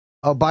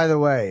Oh, by the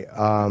way,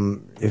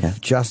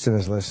 if Justin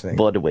is listening,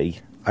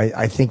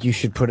 I think you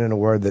should put in a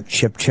word that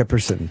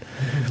Chipperson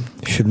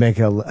should make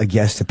a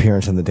guest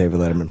appearance on the David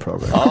Letterman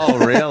program. Oh,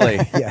 really?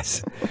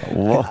 Yes.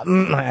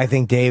 I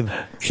think Dave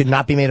should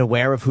not be made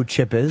aware of who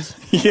Chip is.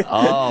 Yeah.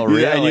 Oh,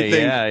 really?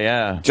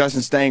 Yeah.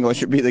 Justin Stengel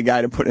should be the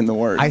guy to put in the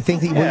word. I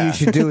think that what you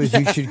should do is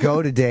you should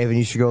go to Dave and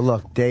you should go,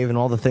 look, Dave, and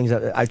all the things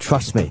I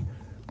trust me.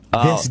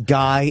 This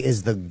guy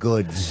is the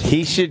goods.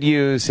 He should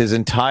use his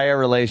entire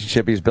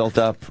relationship he's built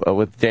up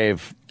with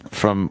Dave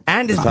from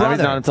and his the time brother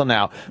he's done until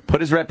now. Put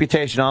his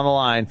reputation on the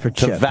line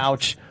to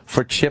vouch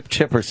for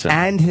Chipperson.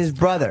 And his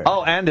brother.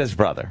 Oh, and his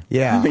brother.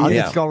 Yeah. I'll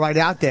just go right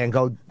out there and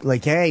go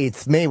like, hey,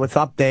 it's me. What's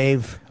up,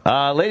 Dave?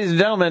 Ladies and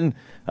gentlemen,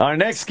 our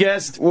next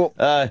guest,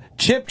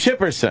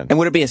 Chipperson. And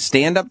would it be a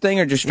stand-up thing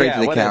or just straight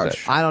to the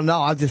couch? I don't know.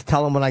 I'll just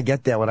tell him when I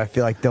get there what I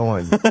feel like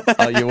doing.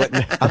 Oh, you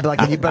wouldn't? I'll be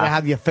like, you better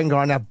have your finger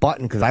on that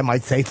button because I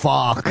might say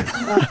fuck.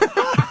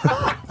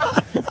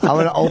 I'm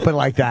going to open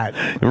like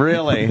that.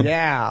 Really?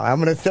 Yeah.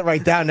 I'm going to sit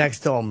right down next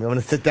to him. I'm going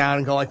to sit down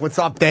and go like, what's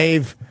up,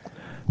 Dave?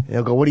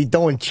 He'll go, what are you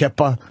doing,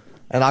 Chipper?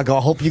 And I'll go,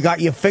 I hope you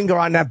got your finger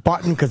on that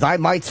button because I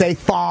might say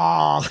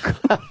fuck.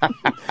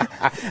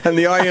 And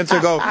the audience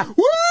will go,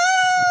 woo!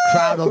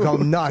 Crowd will go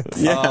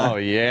nuts. Yeah. Oh,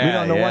 yeah. We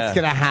don't know what's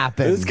going to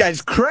happen. This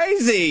guy's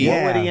crazy.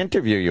 Yeah. What would he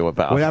interview you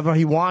about? Whatever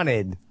he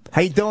wanted.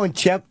 How you doing,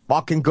 Chip?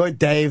 Fucking good,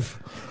 Dave.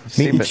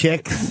 Meeting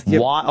chicks.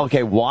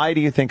 Why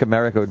do you think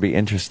America would be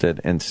interested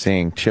in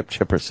seeing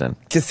Chipperson?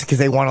 Just because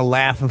they want to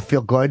laugh and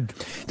feel good?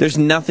 There's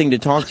nothing to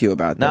talk to you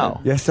about. No.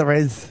 Though. Yes, there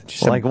is.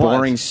 Just like a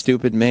boring,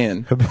 stupid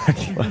man. He'd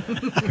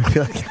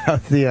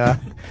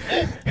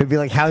be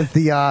like,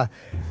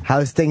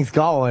 how's things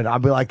going?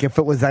 I'd be like, if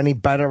it was any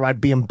better,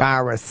 I'd be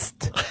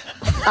embarrassed.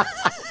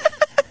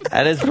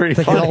 That is pretty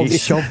like funny. An old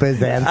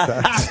showbiz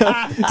answer.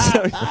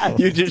 So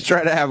you just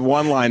try to have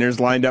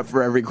one-liners lined up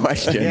for every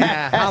question.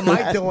 Yeah. How am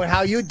I doing?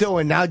 How you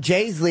doing? Now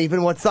Jay's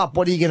leaving. What's up?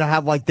 What are you going to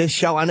have, like this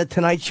show and the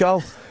Tonight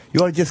Show? You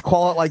want to just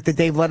call it like the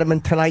Dave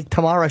Letterman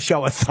Tomorrow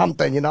Show or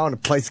something, and the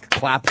place could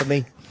clap for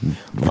me?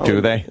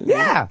 Do they?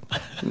 Yeah.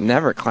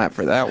 Never clap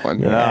for that one.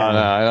 No,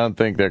 I don't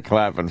think they're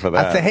clapping for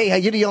that. I say, hey,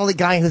 you're the only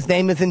guy whose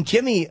name isn't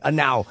Jimmy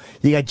now.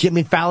 You got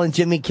Jimmy Fallon,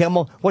 Jimmy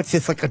Kimmel. What's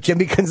this, like a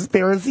Jimmy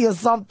conspiracy or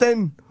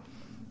something?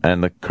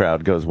 And the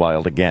crowd goes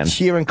wild again.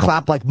 Cheer and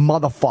clap like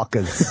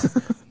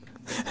motherfuckers.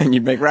 And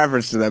you make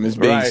reference to them as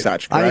being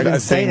such, correct? I didn't even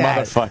say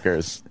that.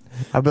 Motherfuckers.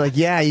 I'd be like,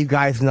 yeah, you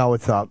guys know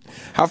what's up.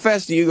 How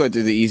fast do you go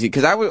through the easy?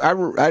 Because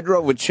I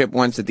drove with Chip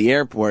once at the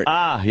airport.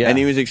 Yeah. And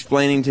he was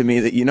explaining to me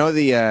that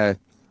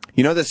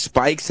the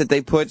spikes that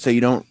they put so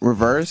you don't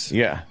reverse?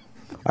 Yeah.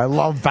 I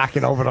love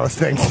backing over those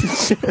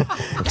things.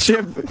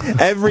 Chip,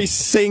 every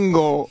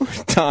single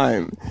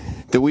time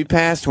that we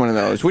passed one of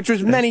those, which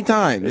was many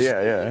times,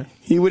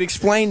 he would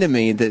explain to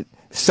me that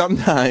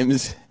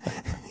sometimes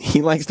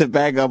he likes to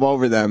back up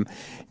over them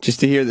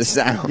just to hear the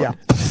sound. Yeah.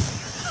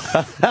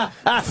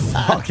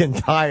 Fucking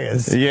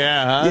tires.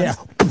 Yeah, huh? Yeah.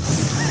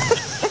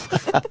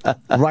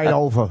 Right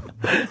over.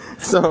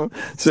 So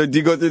do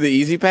you go through the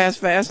easy pass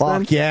fast?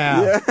 Fuck then?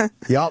 yeah.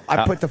 Yep.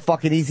 I put the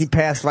fucking easy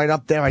pass right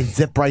up there. I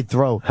zip right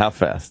through. How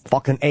fast?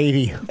 Fucking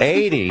 80.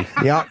 80?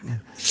 Yep.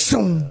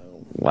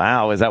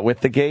 Wow. Is that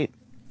with the gate?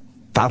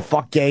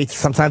 Fuck gates.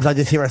 Sometimes I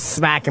just hear a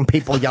smack and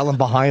people yelling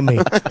behind me.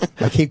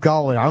 I keep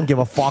going. I don't give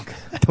a fuck.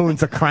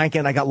 Tunes are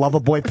cranking. I got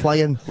Loverboy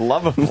playing.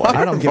 Loverboy?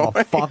 I don't give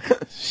a fuck.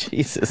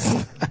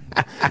 Jesus.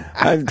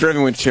 I've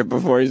driven with Chip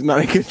before. He's not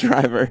a good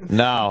driver.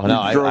 No.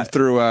 He drove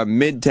through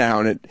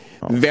Midtown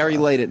very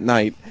late at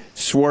night,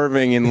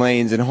 swerving in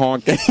lanes and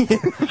honking.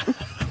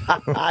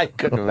 I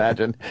couldn't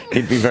imagine.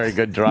 He'd be very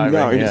good driving.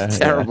 No, he's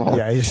terrible.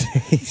 Yeah, he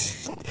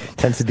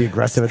tends to be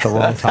aggressive at the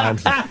wrong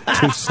times.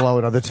 Too slow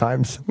at other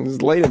times. It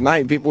was late at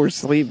night. People were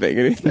sleeping.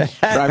 And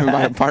driving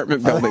by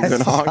apartment buildings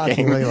and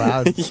honking. Really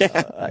loud. Yeah.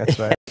 That's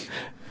right.